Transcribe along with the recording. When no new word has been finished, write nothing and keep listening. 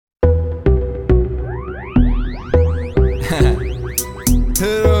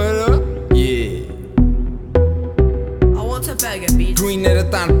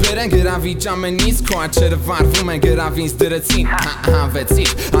են գրավիչ ամենից Քո աչերը վարվում են գրավինց դրեցին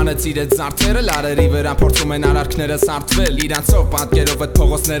Հանվեցիր Անեցիր այդ զարդերը լարերի վրա Փորձում են արարքները սարդվել Իրանցով պատկերով այդ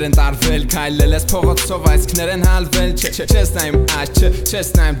փողոցներ են տարվել Քայլել ես փողոցով այսքներ են հալվել Չես նայում աչ,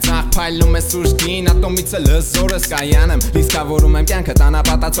 չես նայում ձախ Փայլում ես ուժգին Ատոմից էլ հզոր ես կայանեմ Ռիսկավորում եմ կյանքը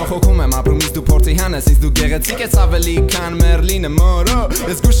տանապատացող հոգում եմ Ապրում ինձ դու փորձի հանես Ինձ դու գեղեցիկ ես ավելի քան Մերլինը մորո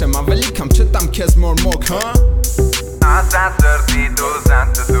Ես գուշ եմ ավելի քամ չտամ քեզ մորմոք Ասած սրտի դու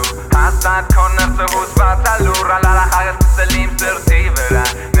զանցը դու Հաստատ քո ներսը հուսված ալուր Ալարա խաղես կսել իմ սրտի վրա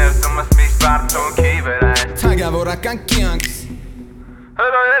Ներսումս միշտ վարդունքի վրա Թագավորական կյանք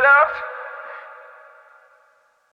Հրոյելով